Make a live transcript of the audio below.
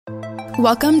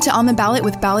Welcome to On the Ballot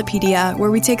with Ballotpedia, where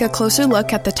we take a closer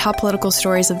look at the top political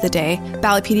stories of the day.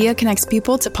 Ballotpedia connects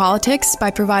people to politics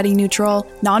by providing neutral,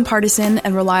 nonpartisan,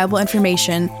 and reliable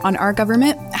information on our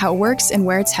government, how it works, and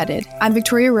where it's headed. I'm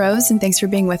Victoria Rose, and thanks for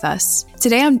being with us.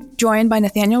 Today, I'm joined by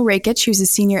Nathaniel Rakich, who's a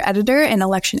senior editor and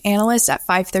election analyst at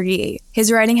 538.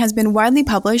 His writing has been widely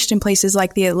published in places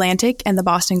like The Atlantic and the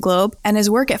Boston Globe, and his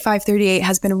work at 538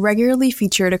 has been regularly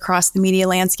featured across the media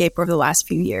landscape over the last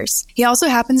few years. He also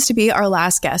happens to be our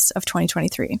last guest of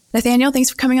 2023. Nathaniel,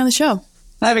 thanks for coming on the show.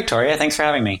 Hi, Victoria. Thanks for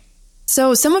having me.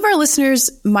 So some of our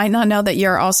listeners might not know that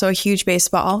you're also a huge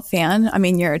baseball fan. I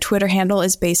mean, your Twitter handle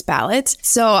is Base Ballots.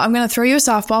 So I'm going to throw you a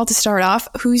softball to start off.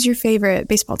 Who's your favorite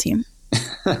baseball team?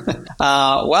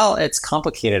 Well, it's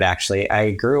complicated, actually.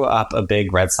 I grew up a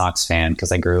big Red Sox fan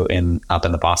because I grew up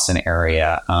in the Boston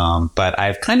area. But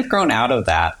I've kind of grown out of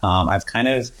that. I've kind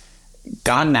of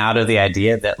gotten out of the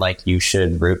idea that you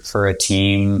should root for a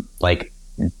team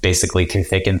basically through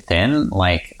thick and thin.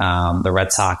 The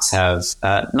Red Sox have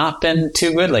not been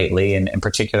too good lately. And in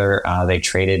particular, they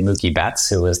traded Mookie Betts,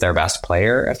 who was their best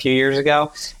player a few years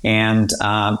ago. And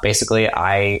basically,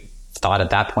 I thought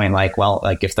at that point,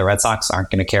 if the Red Sox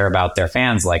aren't going to care about their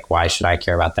fans, why should I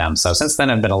care about them? So since then,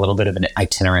 I've been a little bit of an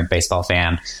itinerant baseball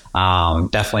fan.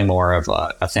 Definitely more of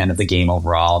a fan of the game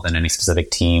overall than any specific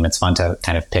team. It's fun to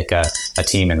kind of pick a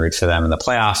team and root for them in the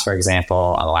playoffs, for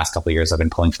example. The last couple of years, I've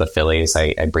been pulling for the Phillies.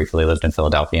 I briefly lived in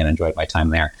Philadelphia and enjoyed my time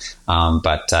there.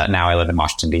 But now I live in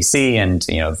Washington, D.C., and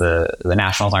the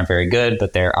Nationals aren't very good,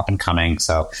 but they're up and coming.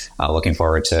 So looking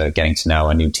forward to getting to know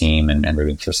a new team and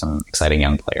rooting for some exciting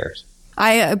young players.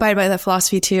 I abide by that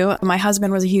philosophy too. My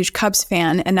husband was a huge Cubs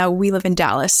fan, and now we live in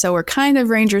Dallas. So we're kind of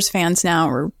Rangers fans now.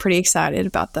 We're pretty excited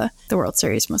about the World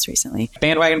Series most recently.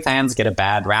 Bandwagon fans get a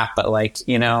bad rap, but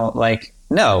you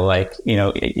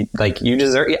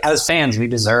deserve, as fans, we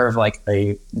deserve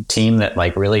a team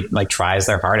that really tries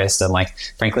their hardest. And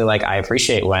frankly, I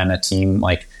appreciate when a team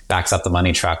backs up the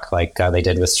money truck they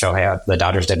did with the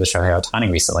Dodgers did with Shohei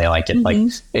Ohtani recently.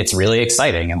 It's really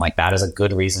exciting, and that is a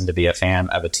good reason to be a fan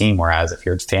of a team. Whereas if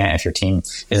your team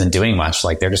isn't doing much,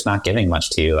 they're just not giving much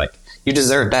to you. You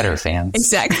deserve better, fans.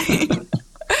 Exactly.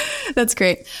 That's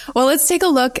great. Well, let's take a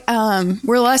look.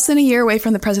 We're less than a year away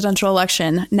from the presidential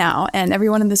election now, and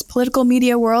everyone in this political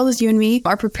media world, as you and me,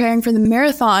 are preparing for the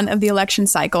marathon of the election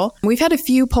cycle. We've had a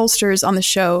few pollsters on the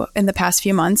show in the past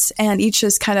few months, and each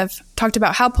has kind of talked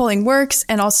about how polling works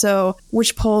and also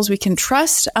which polls we can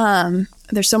trust.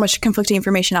 There's so much conflicting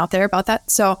information out there about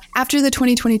that. So after the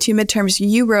 2022 midterms,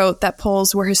 you wrote that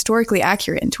polls were historically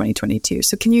accurate in 2022.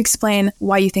 So can you explain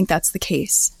why you think that's the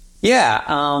case?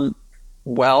 Yeah.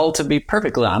 Well, to be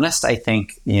perfectly honest, I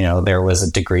think, there was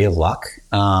a degree of luck.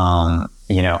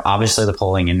 Obviously the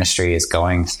polling industry is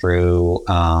going through,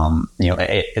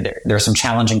 there are some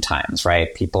challenging times,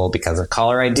 right? People, because of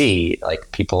caller ID,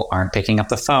 people aren't picking up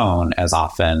the phone as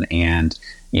often. And,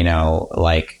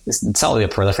 it's all the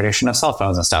proliferation of cell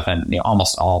phones and stuff. And,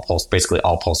 basically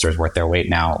all pollsters worth their weight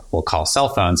now will call cell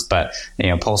phones. But,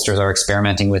 pollsters are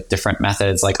experimenting with different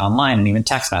methods online and even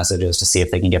text messages to see if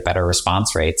they can get better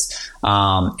response rates.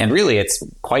 And really, it's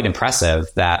quite impressive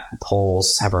that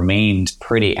polls have remained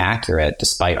pretty accurate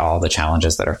despite all the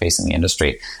challenges that are facing the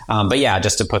industry. But yeah,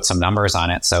 just to put some numbers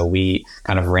on it. So we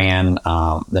kind of ran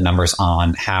the numbers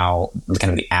on how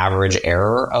kind of the average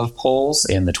error of polls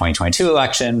in the 2022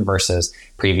 election versus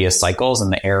previous cycles.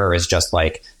 And the error is just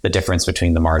the difference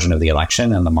between the margin of the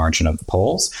election and the margin of the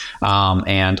polls.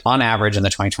 And on average in the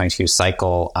 2022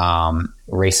 cycle,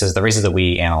 the races that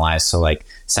we analyzed, so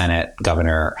Senate,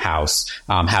 Governor, House,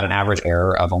 had an average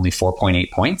error of only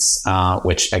 4.8 points,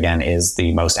 which again is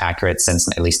the most accurate since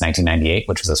at least 1998,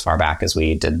 which was as far back as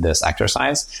we did this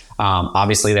exercise.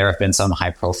 Obviously, there have been some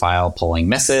high-profile polling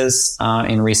misses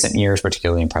in recent years,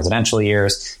 particularly in presidential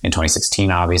years. In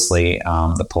 2016, obviously,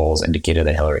 the polls indicated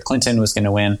that Hillary Clinton was going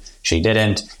to win. She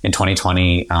didn't. In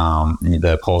 2020,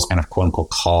 the polls kind of quote unquote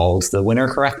called the winner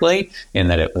correctly in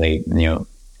that they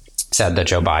said that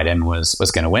Joe Biden was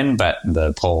going to win, but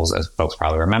the polls, as folks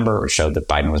probably remember, showed that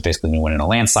Biden was basically going to win in a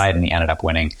landslide, and he ended up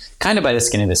winning kind of by the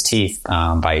skin of his teeth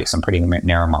by some pretty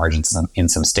narrow margins in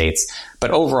some states.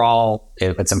 But overall,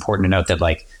 it's important to note that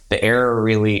the error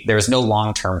really, there's no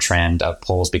long-term trend of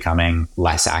polls becoming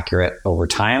less accurate over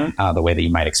time, the way that you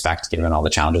might expect given all the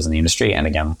challenges in the industry. And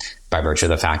again, by virtue of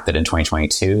the fact that in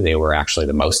 2022, they were actually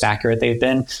the most accurate they've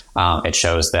been, it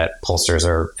shows that pollsters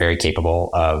are very capable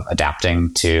of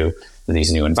adapting to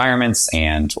these new environments,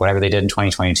 and whatever they did in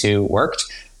 2022 worked.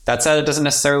 That said, it doesn't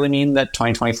necessarily mean that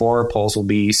 2024 polls will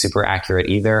be super accurate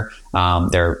either.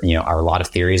 There, are a lot of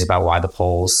theories about why the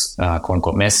polls, quote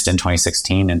unquote, missed in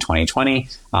 2016 and 2020.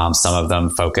 Some of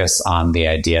them focus on the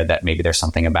idea that maybe there's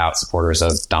something about supporters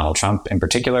of Donald Trump in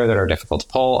particular that are difficult to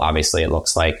poll. Obviously, it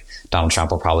looks like Donald Trump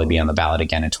will probably be on the ballot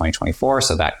again in 2024,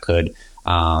 so that could,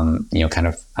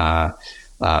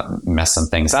 mess some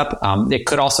things up. It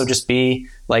could also just be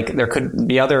there could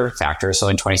be other factors. So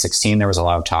in 2016, there was a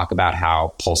lot of talk about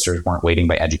how pollsters weren't weighting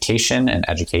by education, and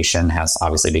education has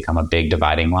obviously become a big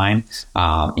dividing line.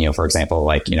 For example,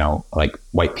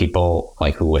 white people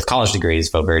who with college degrees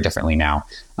vote very differently now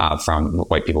from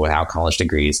white people without college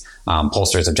degrees.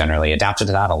 Pollsters have generally adapted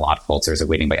to that. A lot of pollsters are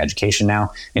weighting by education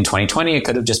now. In 2020, it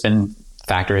could have just been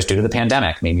factors due to the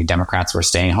pandemic. Maybe Democrats were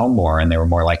staying home more and they were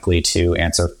more likely to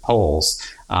answer polls.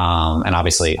 And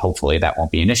obviously, hopefully, that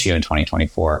won't be an issue in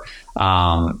 2024.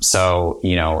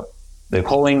 The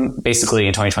polling basically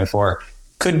in 2024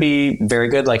 could be very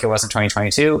good like it was in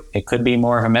 2022. It could be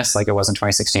more of a miss like it was in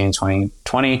 2016 and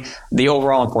 2020. The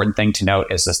overall important thing to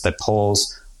note is just that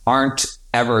polls aren't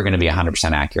ever going to be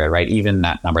 100% accurate, right? Even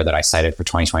that number that I cited for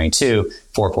 2022,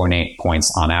 4.8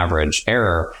 points on average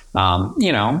error,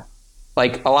 a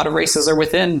lot of races are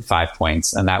within 5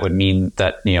 points, and that would mean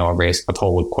that, a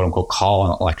poll would quote unquote call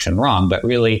an election wrong. But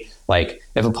really, if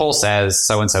a poll says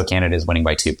so-and-so candidate is winning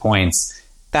by 2 points,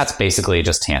 that's basically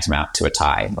just tantamount to a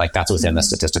tie. That's within the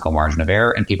statistical margin of error,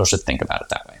 and people should think about it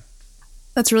that way.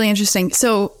 That's really interesting.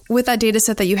 So with that data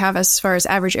set that you have as far as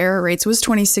average error rates, was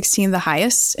 2016 the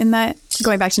highest in that,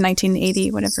 going back to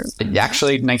 1980, whatever?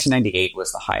 Actually, 1998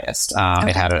 was the highest. Okay.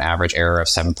 It had an average error of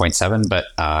 7.7, but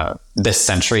this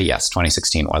century, yes,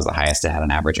 2016 was the highest. It had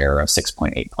an average error of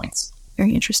 6.8 points.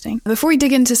 Very interesting. Before we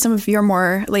dig into some of your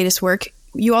more latest work,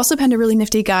 you also penned a really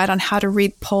nifty guide on how to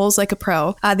read polls like a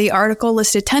pro. The article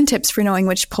listed 10 tips for knowing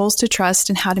which polls to trust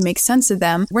and how to make sense of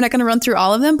them. We're not going to run through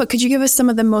all of them, but could you give us some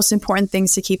of the most important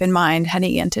things to keep in mind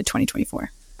heading into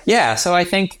 2024? Yeah, so I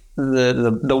think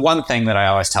the one thing that I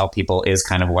always tell people is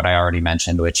kind of what I already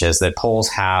mentioned, which is that polls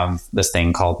have this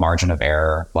thing called margin of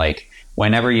error.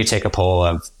 Whenever you take a poll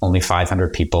of only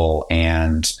 500 people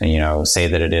and, say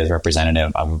that it is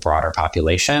representative of a broader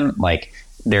population,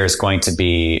 there's going to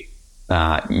be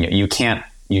you can't,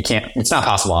 it's not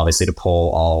possible, obviously, to poll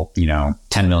all,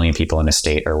 10 million people in a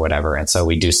state or whatever. And so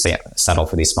we do settle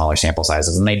for these smaller sample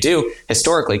sizes. And they do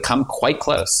historically come quite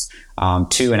close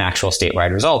to an actual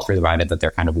statewide result, provided that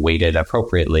they're kind of weighted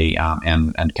appropriately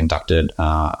and conducted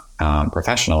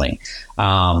professionally.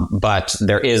 But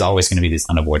there is always going to be this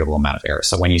unavoidable amount of error.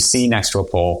 So when you see next to a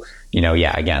poll,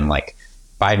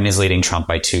 Biden is leading Trump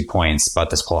by 2 points,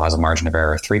 but this poll has a margin of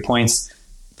error of 3 points.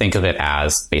 Think of it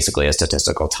as basically a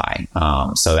statistical tie.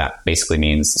 So that basically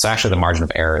means, actually the margin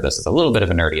of error, this is a little bit of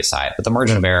a nerdy aside, but the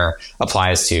margin of error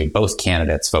applies to both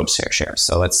candidates' vote share.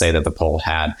 So let's say that the poll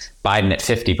had Biden at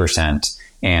 50%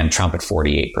 and Trump at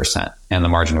 48%, and the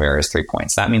margin of error is 3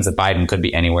 points. That means that Biden could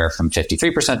be anywhere from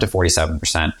 53% to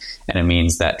 47%, and it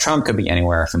means that Trump could be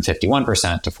anywhere from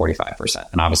 51% to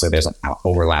 45%. And obviously there's an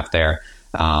overlap there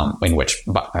in which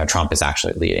Trump is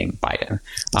actually leading Biden.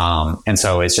 And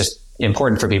so it's just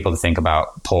important for people to think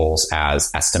about polls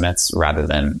as estimates rather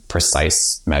than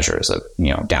precise measures of,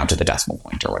 down to the decimal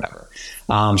point or whatever.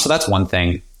 So that's one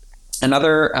thing.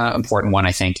 Another important one,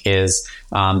 I think, is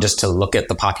just to look at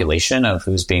the population of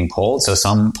who's being polled. So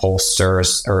some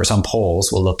pollsters or some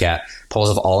polls will look at polls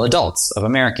of all adults, of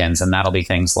Americans, and that'll be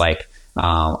things like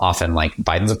often like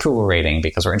Biden's approval rating,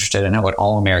 because we're interested in what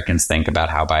all Americans think about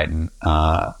how Biden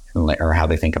or how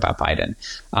they think about Biden.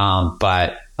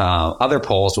 But other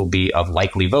polls will be of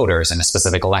likely voters in a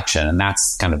specific election. And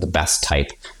that's kind of the best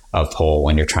type of poll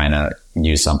when you're trying to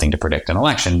use something to predict an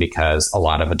election, because a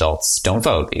lot of adults don't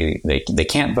vote. They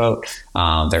can't vote,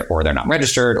 they're not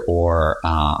registered, or,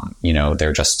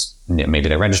 they're just, maybe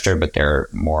they're registered, but they're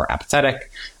more apathetic.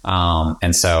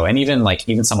 And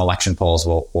even some election polls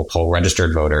will poll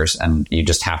registered voters, and you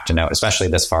just have to know, especially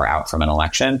this far out from an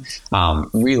election,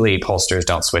 really pollsters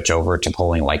don't switch over to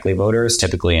polling likely voters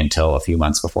typically until a few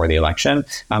months before the election,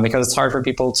 because it's hard for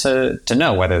people to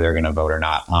know whether they're going to vote or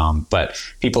not. But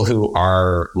people who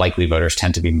are likely voters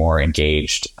tend to be more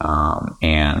engaged,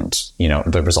 and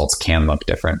the results can look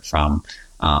different from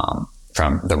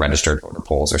the registered voter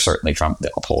polls, or certainly from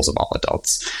the polls of all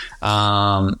adults.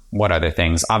 What other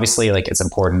things? Obviously, it's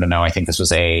important to know, I think this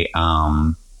was a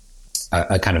kind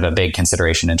of a big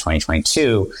consideration in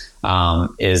 2022,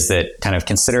 is that kind of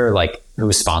consider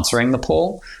who's sponsoring the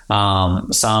poll.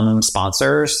 Some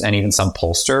sponsors and even some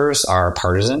pollsters are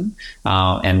partisan,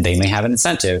 and they may have an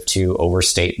incentive to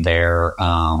overstate their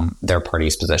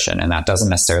party's position. And that doesn't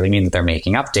necessarily mean that they're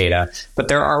making up data, but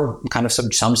there are kind of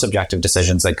some subjective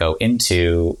decisions that go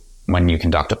into when you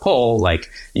conduct a poll. Like,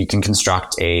 you can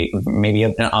construct maybe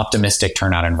an optimistic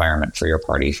turnout environment for your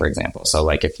party, for example. So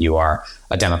like, if you are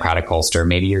a Democratic pollster,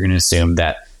 maybe you're going to assume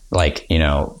that, like,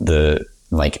 the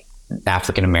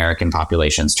African American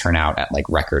populations turn out at like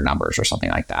record numbers or something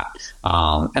like that.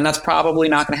 And that's probably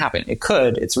not going to happen. It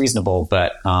could, it's reasonable,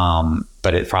 but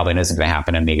it probably isn't going to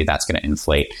happen. And maybe that's going to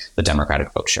inflate the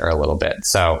Democratic vote share a little bit.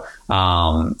 So,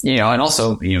 and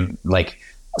also, like,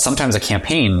 sometimes a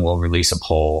campaign will release a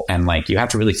poll, and like, you have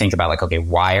to really think about, like, okay,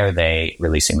 why are they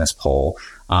releasing this poll?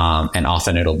 And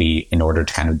often it'll be in order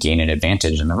to kind of gain an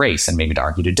advantage in the race, and maybe to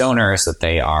argue to donors that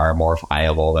they are more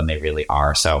viable than they really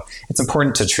are. So it's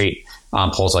important to treat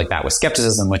polls like that with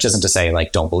skepticism, which isn't to say,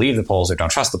 like, don't believe the polls or don't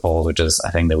trust the polls, which is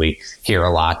a thing that we hear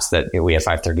a lot, that we at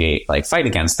 538 like fight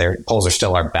against. Their polls are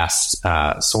still our best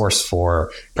source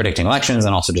for predicting elections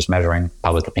and also just measuring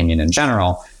public opinion in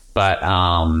general. But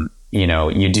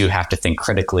you do have to think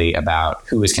critically about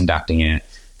who is conducting it.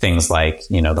 Things like,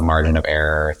 the margin of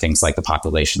error, things like the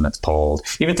population that's polled,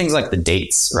 even things like the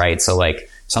dates, right? So like,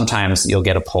 sometimes you'll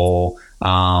get a poll,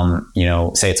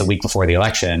 say it's a week before the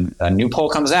election, a new poll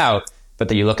comes out, but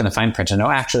then you look in the fine print and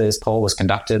actually this poll was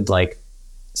conducted like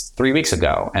 3 weeks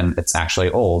ago, and it's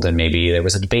actually old, and maybe there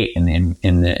was a debate in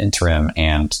the interim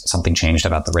and something changed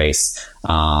about the race.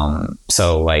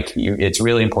 So like, it's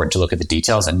really important to look at the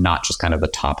details and not just kind of the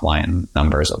top line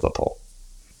numbers of the poll.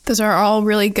 Those are all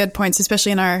really good points,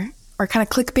 especially in our kind of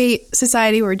clickbait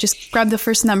society where we just grab the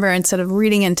first number instead of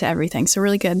reading into everything. So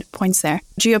really good points there.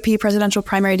 GOP presidential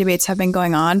primary debates have been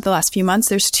going on the last few months.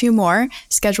 There's 2 more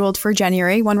scheduled for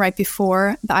January, one right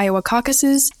before the Iowa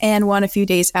caucuses and one a few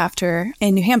days after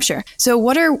in New Hampshire. So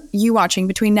what are you watching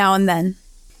between now and then?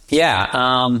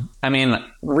 Yeah,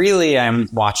 really, I'm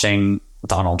watching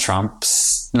Donald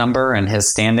Trump's number and his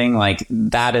standing. Like,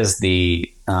 that is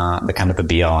the kind of the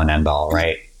be all and end all,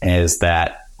 right? Is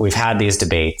that we've had these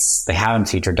debates. They haven't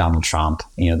featured Donald Trump.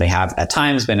 They have at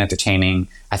times been entertaining.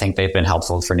 I think they've been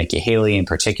helpful for Nikki Haley in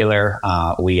particular.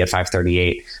 We at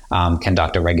 538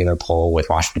 conduct a regular poll with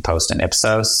Washington Post and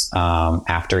Ipsos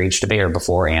after each debate, or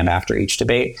before and after each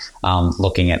debate,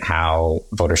 looking at how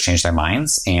voters change their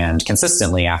minds. And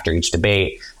consistently after each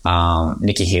debate,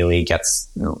 Nikki Haley gets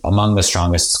among the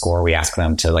strongest score. We ask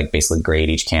them to like basically grade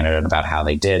each candidate about how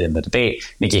they did in the debate.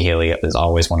 Nikki Haley is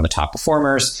always one of the top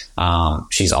performers.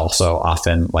 She's also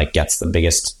often like gets the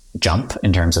biggest jump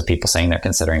in terms of people saying they're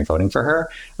considering voting for her.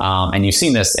 And you've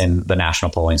seen this in the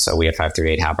national polling. So we at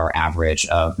 538 have our average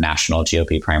of national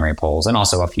GOP primary polls and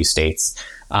also a few states.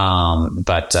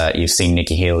 But you've seen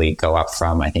Nikki Haley go up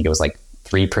from, I think it was like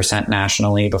 3%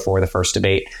 nationally before the first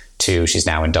debate to she's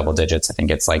now in double digits. I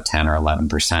think it's like 10 or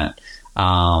 11%.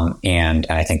 And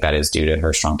I think that is due to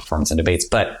her strong performance in debates.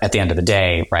 But at the end of the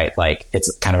day, right, like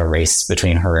it's kind of a race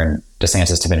between her and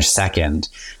DeSantis to finish second,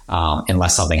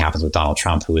 unless something happens with Donald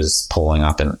Trump, who is polling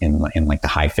up in like the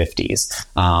high 50s.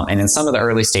 And in some of the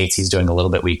early states, he's doing a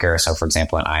little bit weaker. So for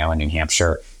example, in Iowa and New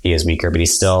Hampshire, he is weaker, but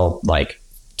he's still like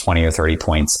 20 or 30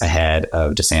 points ahead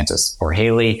of DeSantis or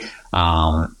Haley.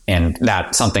 And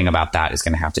that something about that is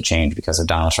going to have to change, because if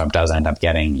Donald Trump does end up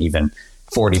getting even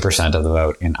 40% of the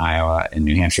vote in Iowa and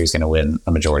New Hampshire, he's going to win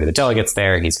a majority of the delegates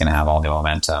there. He's going to have all the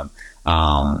momentum.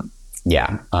 Kind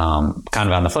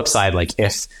of on the flip side, like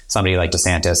if somebody like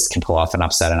DeSantis can pull off an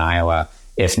upset in Iowa,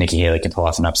 if Nikki Haley can pull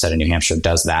off an upset in New Hampshire,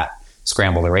 does that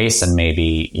scramble the race and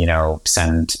maybe,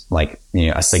 send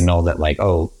a signal that like,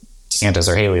 oh, DeSantis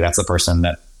or Haley, that's the person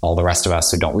that all the rest of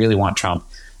us who don't really want Trump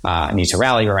need to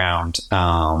rally around?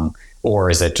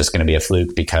 Or is it just going to be a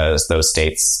fluke because those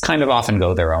states kind of often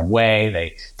go their own way?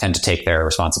 They tend to take their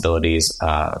responsibilities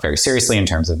very seriously in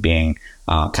terms of being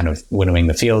kind of winnowing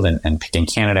the field and picking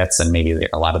candidates. And maybe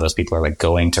a lot of those people are like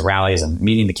going to rallies and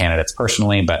meeting the candidates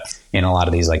personally. But in a lot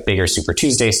of these like bigger Super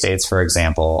Tuesday states, for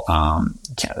example,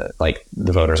 like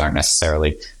the voters aren't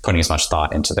necessarily putting as much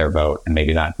thought into their vote. And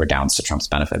maybe that redounds to Trump's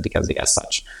benefit because he has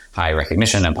such high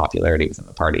recognition and popularity within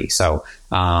the party. So,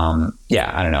 I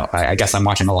don't know. I guess I'm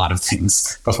watching a lot of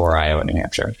things before Iowa and New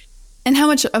Hampshire. And how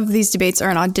much of these debates are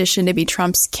an audition to be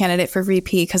Trump's candidate for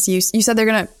VP? Because you said they're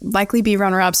going to likely be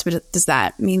runner-ups, but does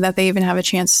that mean that they even have a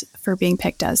chance for being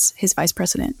picked as his vice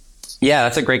president? Yeah,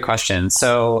 that's a great question.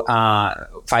 So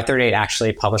 538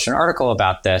 actually published an article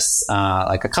about this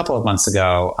like a couple of months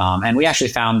ago. And we actually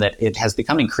found that it has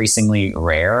become increasingly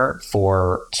rare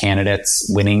for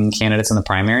winning candidates in the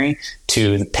primary,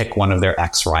 to pick one of their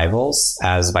ex-rivals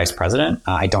as vice president.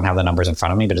 I don't have the numbers in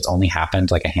front of me, but it's only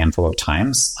happened like a handful of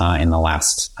times in the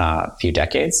last few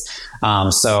decades.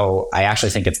 So I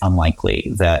actually think it's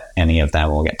unlikely that any of them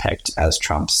will get picked as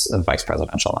Trump's vice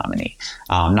presidential nominee.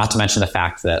 Not to mention the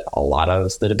fact that a lot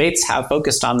of the debates have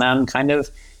focused on them kind of,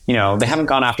 they haven't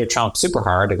gone after Trump super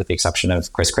hard, with the exception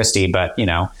of Chris Christie, but,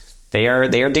 they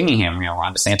are dinging him.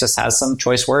 Ron DeSantis has some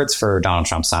choice words for Donald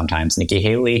Trump sometimes. Nikki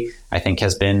Haley, I think,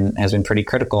 has been pretty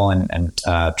critical, and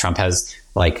Trump has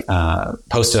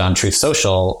posted on Truth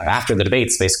Social after the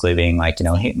debates, basically being like,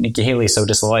 hey, Nikki Haley's so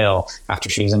disloyal after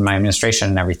she's in my administration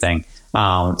and everything.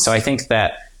 So I think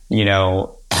that,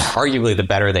 arguably the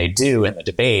better they do in the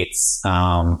debates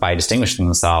by distinguishing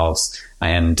themselves,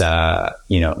 and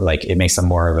it makes them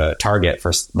more of a target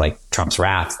for Trump's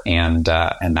wrath, and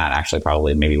that actually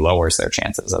probably maybe lowers their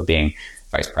chances of being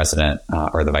vice president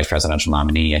or the vice presidential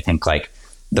nominee. I think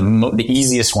the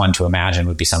easiest one to imagine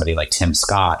would be somebody like Tim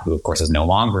Scott, who of course is no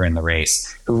longer in the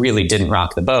race, who really didn't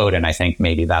rock the boat, and I think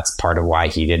maybe that's part of why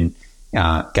he didn't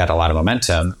get a lot of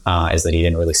momentum, is that he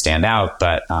didn't really stand out.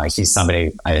 But he's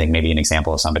somebody, I think, maybe an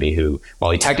example of somebody who,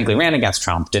 while he technically ran against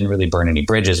Trump, didn't really burn any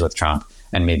bridges with Trump.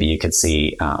 And maybe you could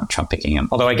see Trump picking him.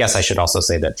 Although I guess I should also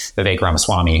say that Vivek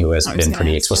Ramaswamy, who has been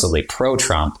pretty explicitly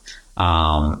pro-Trump,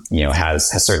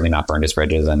 has certainly not burned his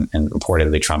bridges, and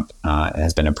reportedly Trump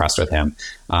has been impressed with him.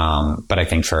 But I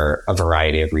think for a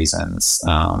variety of reasons,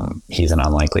 he's an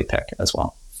unlikely pick as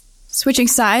well. Switching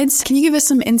sides, can you give us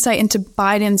some insight into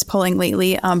Biden's polling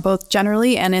lately, both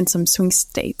generally and in some swing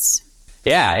states?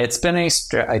 Yeah, it's been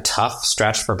a tough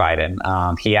stretch for Biden.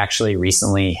 He actually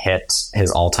recently hit his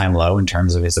all-time low in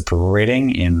terms of his approval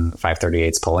rating in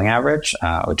 538's polling average,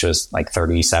 which was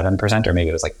 37%, or maybe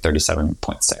it was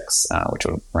 37.6, which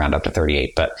would round up to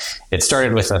 38. But it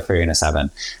started with a 3 and a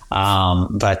 7.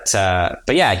 But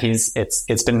yeah,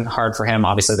 it's been hard for him.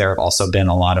 Obviously, there have also been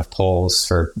a lot of polls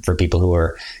for people who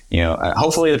are,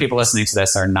 hopefully the people listening to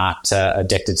this are not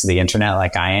addicted to the internet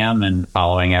like I am and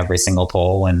following every single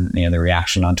poll and the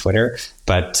reaction on Twitter.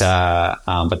 But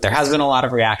there has been a lot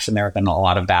of reaction. There have been a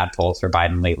lot of bad polls for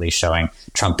Biden lately showing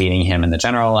Trump beating him in the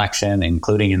general election,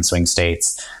 including in swing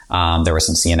states. There were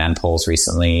some CNN polls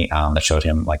recently that showed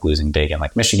him losing big in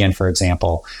Michigan, for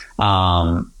example.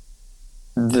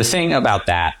 The thing about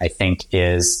that, I think,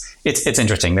 is it's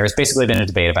interesting. There's basically been a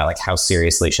debate about how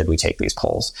seriously should we take these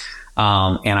polls.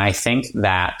 And I think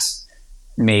that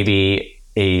maybe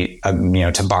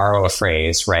to borrow a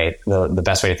phrase, right, the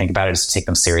best way to think about it is to take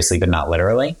them seriously, but not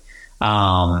literally.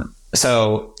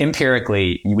 So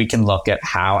empirically, we can look at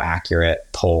how accurate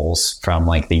polls from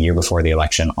the year before the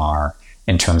election are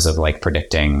in terms of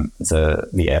predicting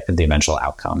the eventual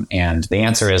outcome. And the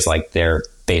answer is they're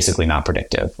basically not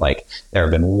predictive. There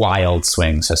have been wild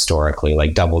swings historically,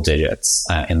 double digits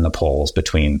in the polls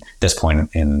between this point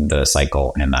in the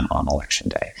cycle and then on election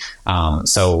day.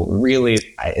 So really,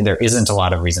 there isn't a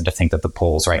lot of reason to think that the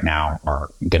polls right now are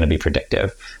going to be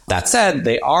predictive. That said,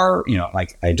 they are,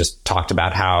 I just talked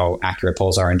about how accurate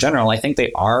polls are in general. I think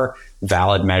they are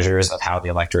valid measures of how the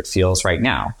electorate feels right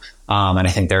now. And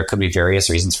I think there could be various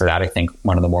reasons for that. I think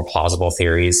one of the more plausible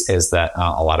theories is that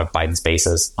a lot of Biden's base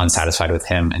is unsatisfied with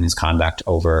him and his conduct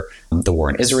over the war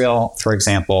in Israel, for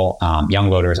example. Young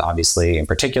voters, obviously, in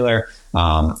particular,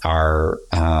 are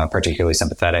particularly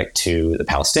sympathetic to the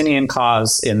Palestinian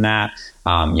cause in that.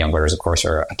 Young voters, of course,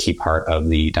 are a key part of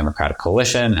the Democratic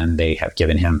coalition, and they have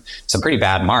given him some pretty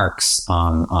bad marks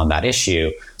on that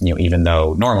issue. Even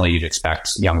though normally you'd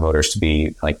expect young voters to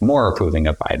be more approving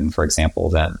of Biden, for example,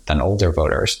 than older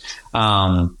voters.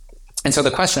 And so the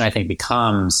question, I think,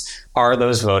 becomes: are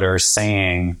those voters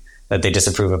saying that they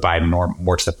disapprove of Biden, or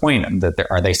more to the point, that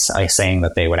are they saying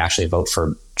that they would actually vote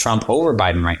for Trump over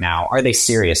Biden right now? Are they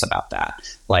serious about that?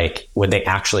 Would they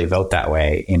actually vote that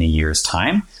way in a year's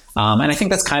time? And I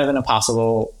think that's kind of an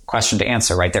impossible question to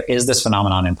answer, right? There is this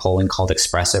phenomenon in polling called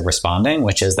expressive responding,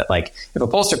 which is that if a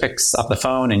pollster picks up the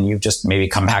phone and you've just maybe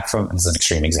come back from, this is an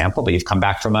extreme example, but you've come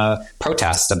back from a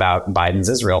protest about Biden's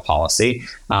Israel policy,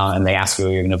 and they ask you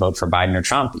if you're going to vote for Biden or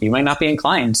Trump, you might not be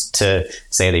inclined to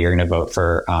say that you're going to vote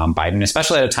for Biden,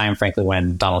 especially at a time, frankly,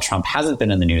 when Donald Trump hasn't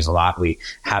been in the news a lot. We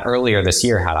had earlier this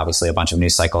year had obviously a bunch of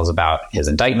news cycles about his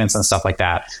indictments and stuff like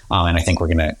that. And I think we're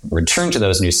going to return to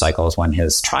those news cycles when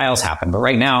his trials happen. But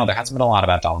right now, there hasn't been a lot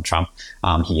about Donald Trump.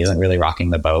 He isn't really rocking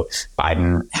the boat.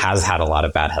 Biden has had a lot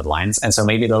of bad headlines. And so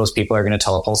maybe those people are going to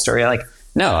tell a pollster,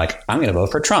 no, I'm going to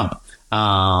vote for Trump.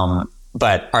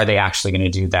 But are they actually going to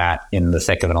do that in the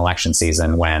thick of an election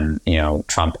season when,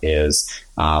 Trump is,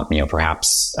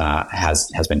 perhaps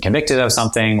has been convicted of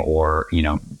something, or,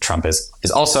 Trump is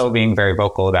also being very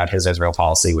vocal about his Israel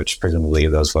policy, which presumably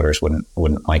those voters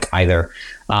wouldn't like either.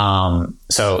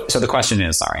 So the question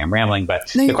is, sorry, I'm rambling, but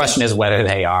the question is whether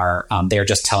they're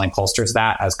just telling pollsters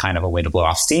that as kind of a way to blow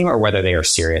off steam, or whether they are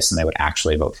serious and they would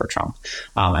actually vote for Trump.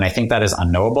 And I think that is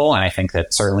unknowable. And I think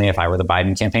that certainly if I were the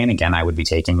Biden campaign, again, I would be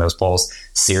taking those polls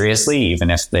seriously, even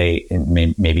if they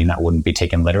maybe not wouldn't be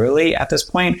taken literally at this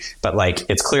point. But like,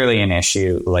 it's clearly an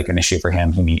issue for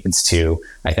him. He needs to,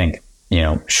 I think,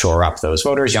 shore up those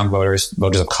voters, young voters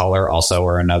of color also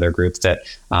are another group that,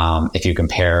 if you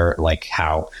compare like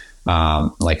how,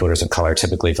 voters of color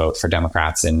typically vote for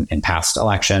Democrats in past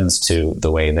elections to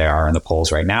the way they are in the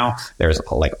polls right now, there's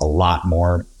like a lot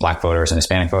more Black voters and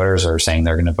Hispanic voters are saying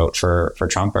they're going to vote for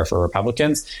Trump or for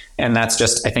Republicans. And that's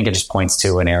just, I think it just points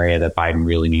to an area that Biden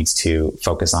really needs to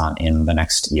focus on in the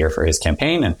next year for his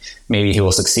campaign. And maybe he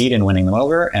will succeed in winning them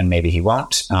over and maybe he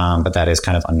won't. But that is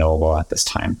kind of unknowable at this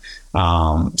time.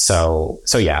 So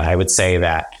yeah, I would say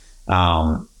that,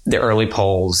 the early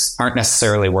polls aren't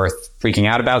necessarily worth freaking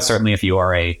out about. Certainly if you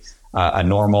are a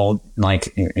normal,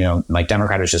 like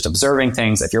Democrat who's just observing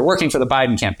things. If you're working for the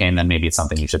Biden campaign, then maybe it's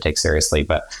something you should take seriously.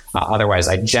 But otherwise,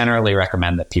 I generally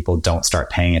recommend that people don't start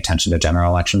paying attention to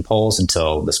general election polls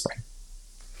until the spring.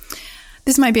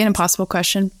 This might be an impossible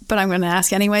question, but I'm going to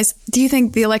ask anyways. Do you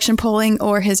think the election polling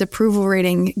or his approval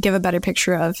rating give a better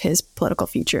picture of his political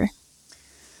future?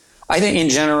 I think in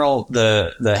general,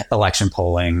 the election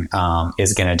polling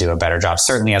is going to do a better job.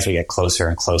 Certainly as we get closer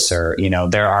and closer,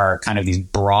 there are kind of these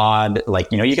broad,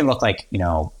 you can look like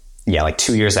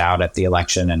 2 years out at the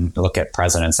election and look at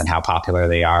presidents and how popular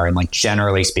they are. And like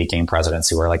generally speaking, presidents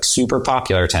who are like super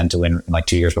popular tend to win, like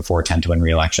 2 years before tend to win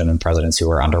re-election, and presidents who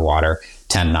are underwater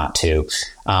tend not to.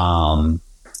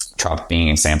 Trump being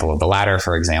an example of the latter,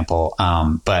 for example.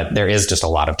 But there is just a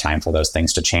lot of time for those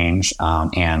things to change.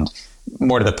 And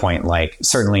more to the point, like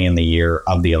certainly in the year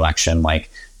of the election, like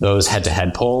those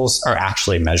head-to-head polls are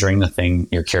actually measuring the thing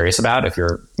you're curious about.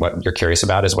 What you're curious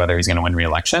about is whether he's going to win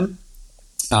re-election.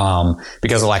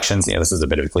 Because elections, this is a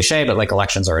bit of a cliche, but like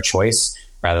elections are a choice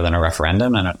rather than a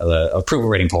referendum. And the approval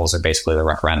rating polls are basically the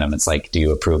referendum. It's like, do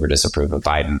you approve or disapprove of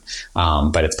Biden?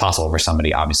 But it's possible for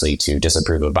somebody obviously to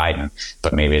disapprove of Biden,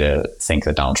 but maybe to think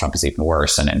that Donald Trump is even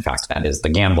worse. And in fact, that is the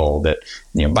gamble that,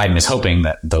 Biden is hoping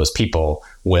that those people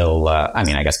will,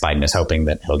 I guess Biden is hoping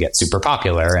that he'll get super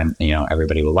popular and,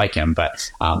 everybody will like him. But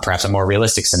perhaps a more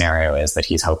realistic scenario is that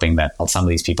he's hoping that some of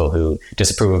these people who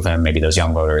disapprove of him, maybe those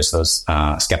young voters, those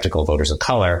skeptical voters of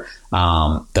color,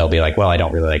 they'll be like, well, I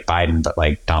don't really like Biden, but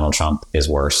like Donald Trump is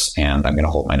worse and I'm going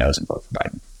to hold my nose and vote for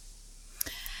Biden.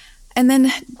 And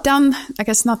then down, I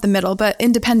guess not the middle, but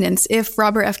independents, if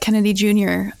Robert F. Kennedy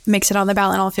Jr. makes it on the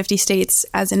ballot in all 50 states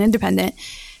as an independent,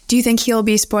 do you think he'll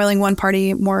be spoiling one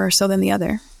party more so than the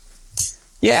other?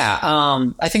 Yeah,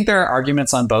 I think there are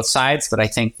arguments on both sides, but I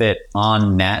think that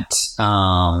on net,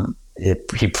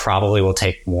 he probably will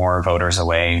take more voters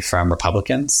away from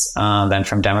Republicans than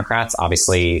from Democrats.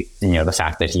 Obviously, the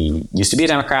fact that he used to be a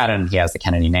Democrat and he has the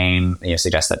Kennedy name,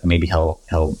 suggests that maybe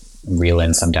he'll reel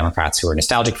in some Democrats who are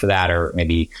nostalgic for that, or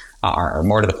maybe are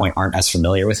more to the point aren't as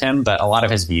familiar with him. But a lot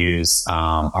of his views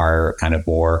are kind of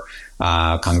more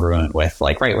congruent with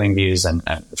like right-wing views and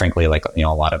frankly, like, a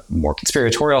lot of more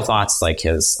conspiratorial thoughts, like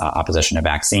his opposition to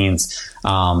vaccines.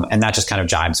 And that just kind of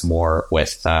jibes more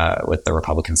with the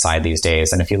Republican side these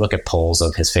days. And if you look at polls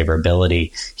of his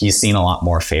favorability, he's seen a lot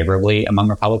more favorably among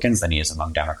Republicans than he is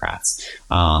among Democrats.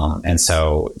 And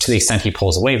so to the extent he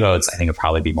pulls away votes, I think it'll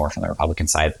probably be more from the Republican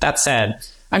side. That said,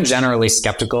 I'm generally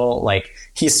skeptical. Like,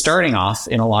 he's starting off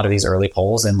in a lot of these early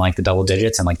polls in like the double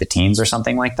digits and like the teens or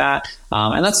something like that.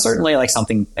 And that's certainly like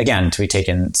something, again, to be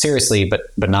taken seriously,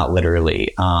 but not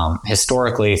literally.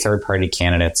 Historically, third-party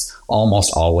candidates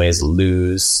almost always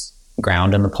lose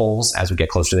ground in the polls as we get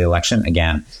closer to the election.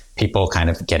 Again, people kind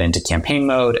of get into campaign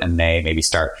mode and they maybe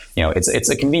start, it's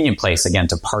a convenient place, again,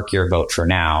 to park your vote for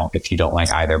now if you don't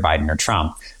like either Biden or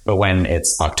Trump. But when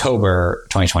it's October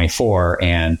 2024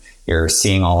 and you're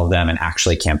seeing all of them and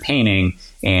actually campaigning,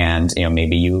 and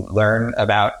maybe you learn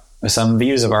about some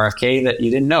views of RFK that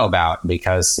you didn't know about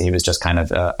because he was just kind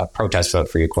of a protest vote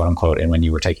for you, quote unquote. And when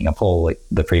you were taking a poll like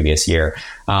the previous year,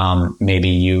 maybe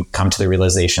you come to the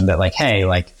realization that like, hey,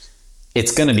 like,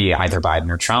 it's going to be either Biden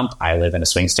or Trump. I live in a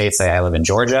swing state. Say I live in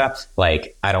Georgia.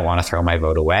 Like, I don't want to throw my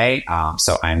vote away.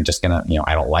 So I'm just going to,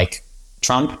 I don't like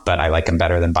Trump, but I like him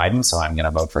better than Biden. So I'm going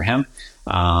to vote for him.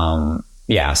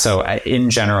 So in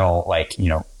general, like,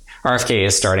 RFK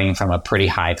is starting from a pretty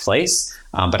high place,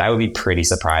 but I would be pretty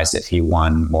surprised if he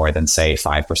won more than, say,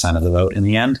 5% of the vote in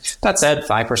the end. That said,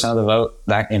 5% of the vote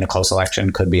that in a close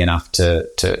election could be enough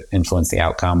to influence the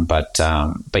outcome. But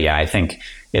yeah, I think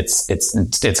it's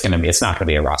not going to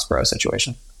be a Ross Perot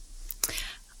situation.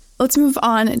 Let's move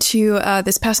on to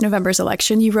this past November's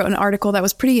election. You wrote an article that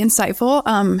was pretty insightful.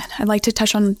 I'd like to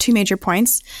touch on two major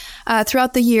points.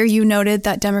 Throughout the year, you noted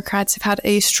that Democrats have had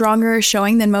a stronger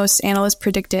showing than most analysts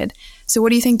predicted. So what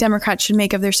do you think Democrats should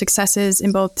make of their successes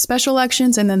in both special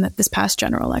elections and then this past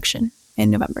general election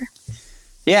in November?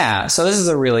 Yeah, so this is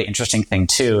a really interesting thing,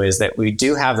 too, is that we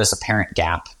do have this apparent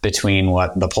gap between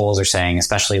what the polls are saying,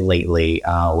 especially lately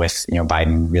with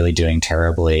Biden really doing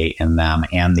terribly in them,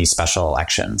 and these special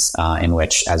elections in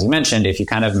which, as you mentioned, if you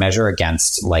kind of measure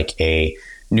against like a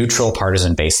neutral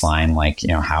partisan baseline, like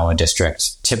how a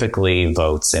district typically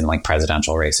votes in like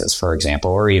presidential races, for example,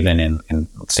 or even in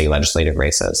state legislative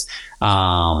races,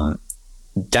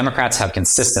 Democrats have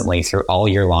consistently through all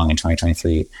year long in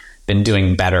 2023 been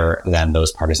doing better than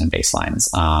those partisan baselines.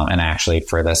 And actually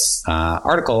for this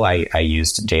article, I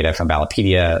used data from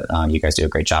Ballotpedia. You guys do a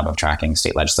great job of tracking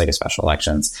state legislative special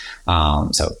elections.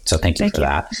 So thank you for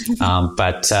that.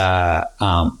 But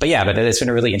it's been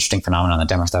a really interesting phenomenon that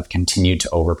Democrats have continued to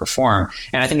overperform.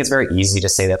 And I think it's very easy to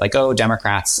say that like, oh,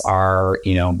 Democrats are,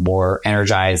 more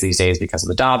energized these days because of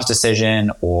the Dobbs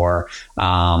decision, or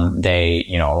they,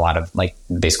 a lot of like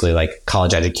basically like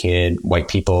college educated white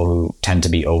people who tend to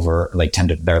be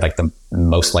they're like the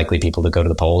most likely people to go to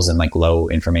the polls in like low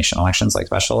information elections, like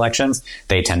special elections.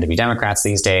 They tend to be Democrats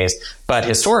these days. But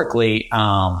historically,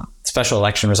 special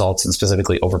election results and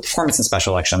specifically overperformance in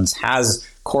special elections has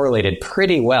correlated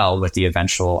pretty well with the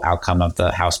eventual outcome of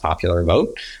the House popular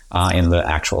vote in the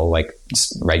actual like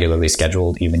regularly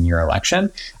scheduled even year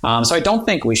election. So I don't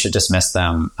think we should dismiss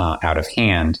them out of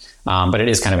hand, but it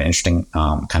is kind of an interesting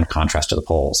kind of contrast to the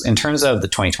polls. In terms of the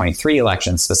 2023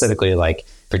 elections, specifically like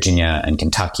Virginia and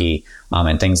Kentucky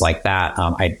and things like that,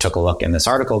 I took a look in this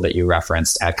article that you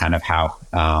referenced at kind of how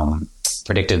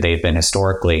predicted they've been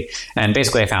historically. And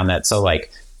basically I found that so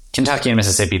like Kentucky and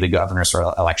Mississippi, the governor's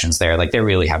elections there, like they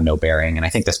really have no bearing. And I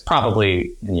think this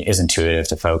probably is intuitive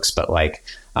to folks, but like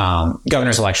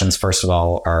governor's elections, first of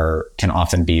all, can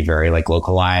often be very like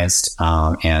localized,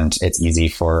 and it's easy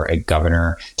for a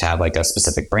governor to have like a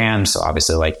specific brand. So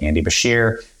obviously like Andy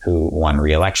Beshear, who won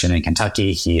re-election in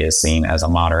Kentucky, he is seen as a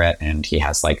moderate and he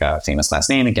has like a famous last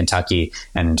name in Kentucky,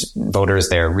 and voters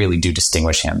there really do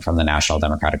distinguish him from the National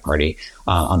Democratic Party.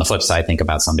 On the flip side, think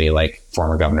about somebody like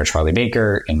former Governor Charlie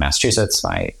Baker in Massachusetts,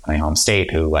 my home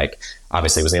state, who like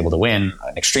obviously was able to win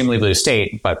an extremely blue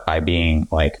state, but by being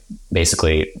like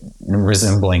basically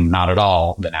resembling not at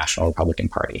all the National Republican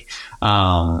Party.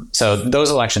 So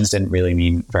those elections didn't really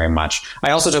mean very much.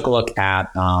 I also took a look at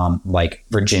like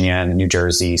Virginia and New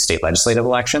Jersey state legislative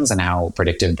elections and how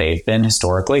predictive they've been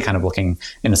historically, kind of looking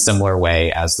in a similar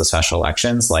way as the special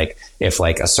elections. Like if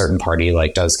like a certain party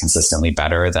like does consistently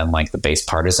better than like the base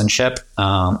partisanship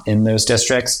in those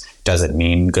districts, does it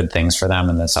mean good things for them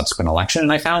in the subsequent election?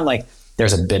 And I found like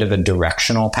there's a bit of a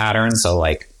directional pattern. So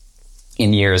like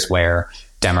in years where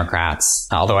Democrats,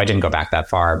 although I didn't go back that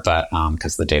far, but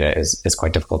because the data is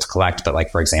quite difficult to collect. But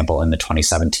like, for example, in the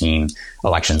 2017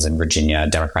 elections in Virginia,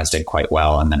 Democrats did quite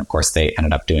well. And then, of course, they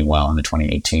ended up doing well in the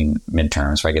 2018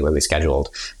 midterms, regularly scheduled.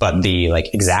 But the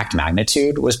like exact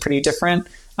magnitude was pretty different.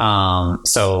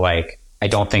 So like, I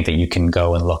don't think that you can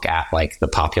go and look at like the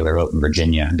popular vote in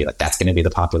Virginia and be like, that's going to be the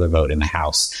popular vote in the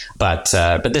House. But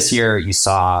this year you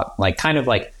saw like kind of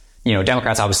like,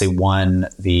 Democrats obviously won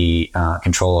the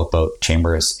control of both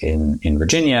chambers in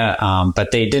Virginia, but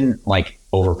they didn't like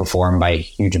overperform by a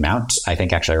huge amount. I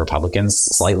think actually Republicans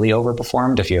slightly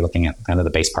overperformed if you're looking at kind of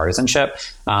the base partisanship.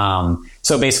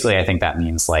 So basically, I think that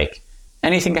means like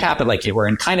anything could happen. Like we're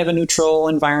in kind of a neutral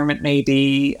environment,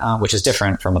 maybe, which is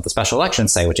different from what the special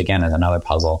elections say, which again is another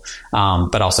puzzle.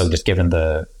 But also just given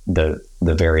the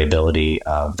variability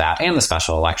of that and the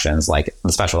special elections, like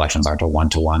the special elections aren't a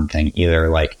one-to-one thing either.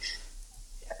 Like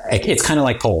it's kind of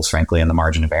like polls, frankly, in the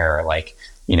margin of error. Like,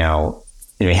 we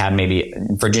had maybe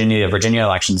Virginia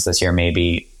elections this year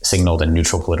maybe signaled a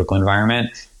neutral political environment.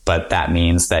 But that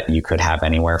means that you could have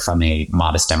anywhere from a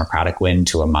modest Democratic win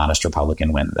to a modest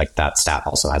Republican win. Like that stat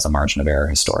also has a margin of error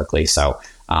historically. So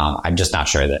I'm just not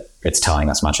sure that it's telling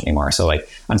us much anymore. So like,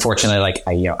 unfortunately, like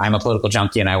I'm a political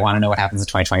junkie and I want to know what happens in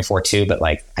 2024 too. But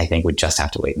like, I think we just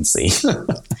have to wait and see.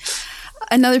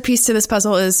 Another piece to this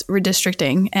puzzle is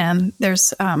redistricting. And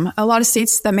there's a lot of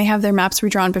states that may have their maps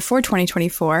redrawn before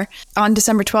 2024. On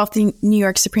December 12th, the New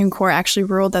York Supreme Court actually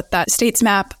ruled that state's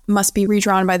map must be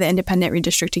redrawn by the Independent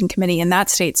Redistricting Committee in that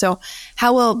state. So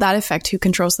how will that affect who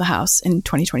controls the House in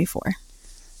 2024?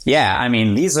 Yeah, I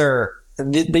mean, these are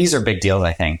big deals,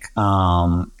 I think.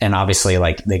 And obviously,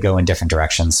 like, they go in different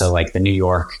directions. So like the New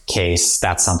York case,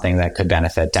 that's something that could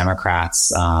benefit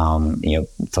Democrats.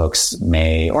 Folks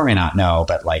may or may not know,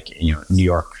 but New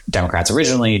York Democrats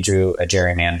originally drew a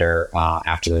gerrymander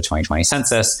after the 2020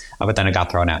 census, but then it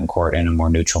got thrown out in court and a more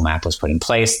neutral map was put in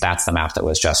place. That's the map that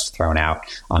was just thrown out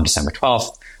on December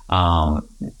 12th.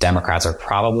 Democrats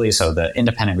are so the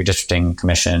Independent Redistricting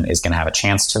Commission is going to have a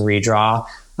chance to redraw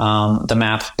the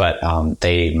map, but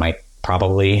they might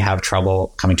probably have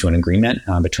trouble coming to an agreement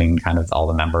between kind of all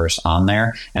the members on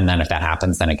there. And then if that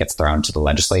happens, then it gets thrown to the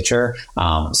legislature.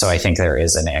 So I think there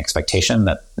is an expectation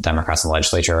that the Democrats in the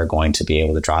legislature are going to be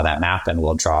able to draw that map and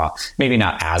will draw maybe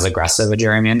not as aggressive a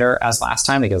gerrymander as last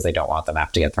time because they don't want the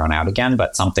map to get thrown out again,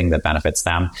 but something that benefits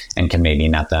them and can maybe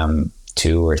net them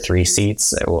 2 or 3 seats.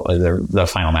 The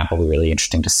final map will be really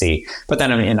interesting to see. But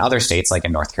then in other states, like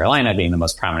in North Carolina being the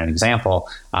most prominent example,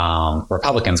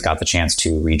 Republicans got the chance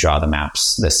to redraw the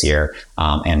maps this year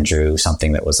and drew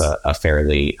something that was a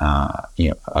fairly,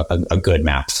 a good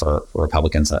map for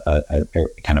Republicans, a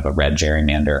kind of a red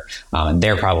gerrymander. And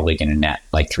they're probably going to net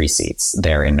like 3 seats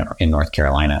there in North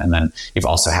Carolina. And then you've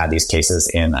also had these cases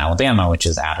in Alabama, which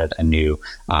has added a new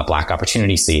black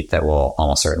opportunity seat that will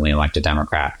almost certainly elect a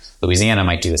Democrat. Louisiana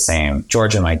might do the same.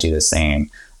 Georgia might do the same.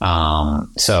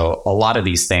 So a lot of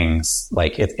these things,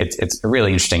 like it's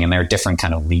really interesting, and there are different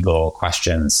kind of legal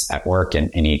questions at work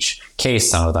in each case.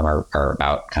 Some of them are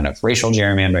about kind of racial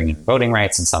gerrymandering and voting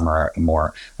rights, and some are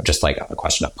more just like a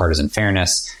question of partisan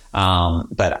fairness.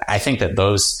 But I think that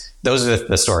those are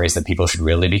the stories that people should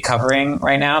really be covering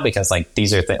right now, because like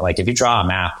these are like if you draw a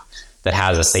map that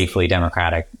has a safely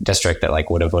Democratic district that like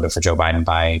would have voted for Joe Biden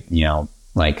by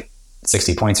like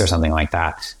 60 points or something like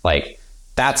that, like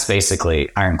that's basically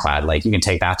ironclad. Like you can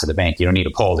take that to the bank. You don't need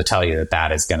a poll to tell you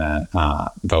that is going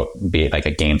to be like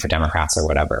a gain for Democrats or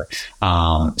whatever.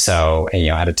 So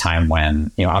at a time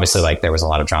when obviously like there was a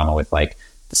lot of drama with like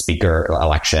the speaker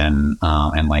election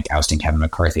and like ousting Kevin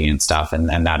McCarthy and stuff, and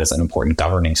that is an important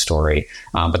governing story.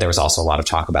 But there was also a lot of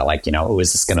talk about like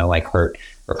is this going to like hurt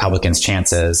Republicans'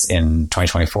 chances in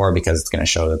 2024 because it's going to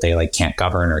show that they like can't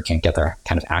govern or can't get their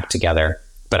kind of act together.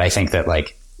 But I think that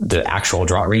like the actual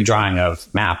redrawing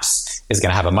of maps is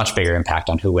going to have a much bigger impact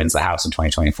on who wins the House in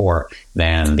 2024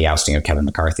 than the ousting of Kevin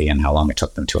McCarthy and how long it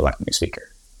took them to elect a new speaker.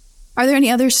 Are there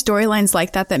any other storylines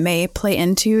like that may play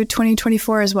into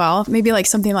 2024 as well? Maybe like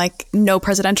something like no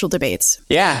presidential debates.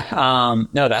 Yeah,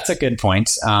 no, that's a good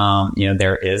point.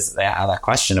 There is that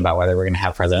question about whether we're going to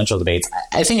have presidential debates.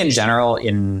 I think in general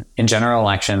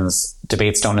elections,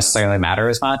 debates don't necessarily matter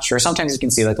as much, or sometimes you can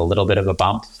see like a little bit of a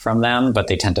bump from them, but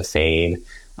they tend to fade.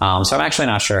 So I'm actually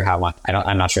not sure how much.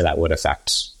 I'm not sure that would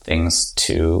affect things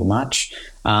too much.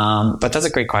 But that's a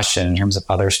great question in terms of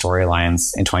other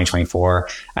storylines in 2024.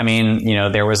 I mean,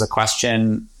 there was a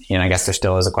question, I guess there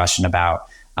still is a question about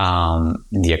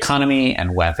the economy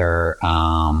and whether,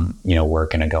 we're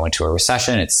going to go into a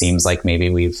recession. It seems like maybe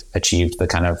we've achieved the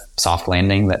kind of soft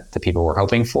landing that the people were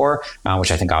hoping for,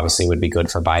 which I think obviously would be good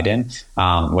for Biden.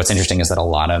 What's interesting is that a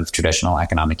lot of traditional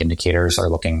economic indicators are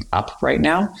looking up right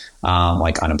now.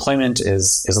 Like unemployment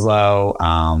is low,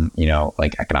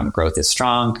 like economic growth is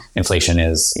strong. Inflation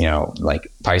is,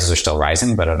 like prices are still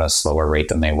rising, but at a slower rate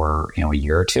than they were, a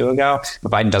year or two ago.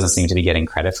 But Biden doesn't seem to be getting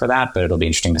credit for that. But it'll be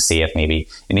interesting to see if maybe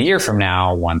in a year from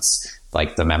now, once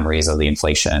like the memories of the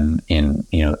inflation in,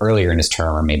 earlier in his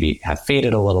term or maybe have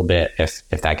faded a little bit, if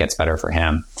that gets better for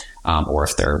him, or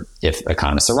if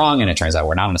economists are wrong and it turns out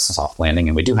we're not on a soft landing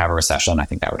and we do have a recession, I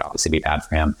think that would obviously be bad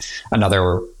for him.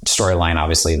 Another storyline,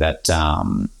 obviously, that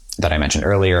I mentioned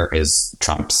earlier is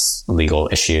Trump's legal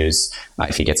issues.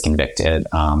 If he gets convicted,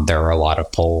 there are a lot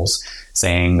of polls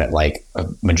saying that like a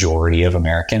majority of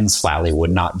Americans flatly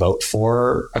would not vote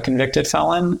for a convicted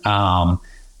felon.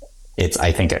 It's,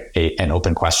 I think, an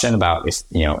open question about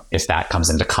if that comes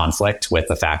into conflict with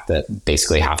the fact that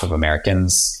basically half of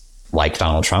Americans like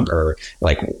Donald Trump or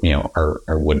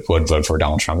would vote for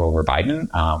Donald Trump over Biden.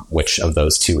 Which of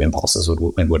those two impulses would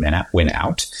win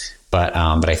out? But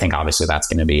I think obviously that's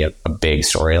going to be a big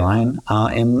storyline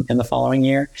in the following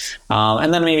year.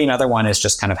 And then maybe another one is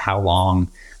just kind of how long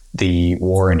the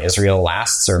war in Israel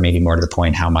lasts, or maybe more to the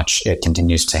point, how much it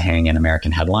continues to hang in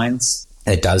American headlines.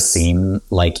 It does seem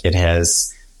like it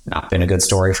has not been a good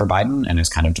story for Biden and has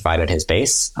kind of divided his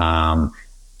base.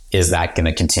 Is that going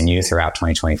to continue throughout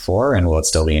 2024? And will it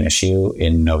still be an issue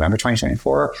in November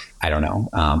 2024? I don't know.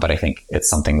 But I think it's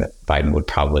something that Biden would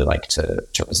probably like to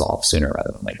resolve sooner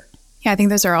rather than later. Yeah, I think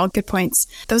those are all good points.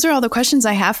 Those are all the questions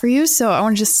I have for you. So I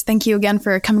want to just thank you again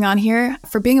for coming on here,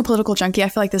 for being a political junkie. I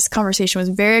feel like this conversation was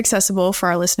very accessible for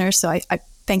our listeners. So I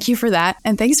thank you for that.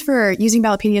 And thanks for using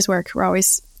Ballotpedia's work. We're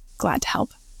always glad to help.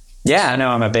 Yeah, no,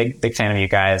 I'm a big fan of you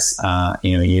guys.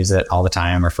 Use it all the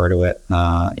time, refer to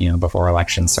it, before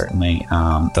elections, certainly.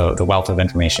 The wealth of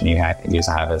information you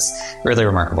have is really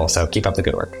remarkable. So keep up the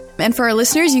good work. And for our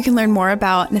listeners, you can learn more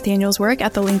about Nathaniel's work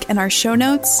at the link in our show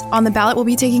notes. On the Ballot, we'll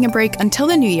be taking a break until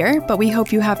the new year, but we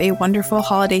hope you have a wonderful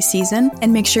holiday season,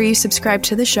 and make sure you subscribe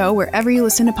to the show wherever you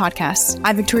listen to podcasts.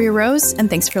 I'm Victoria Rose, and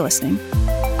thanks for listening.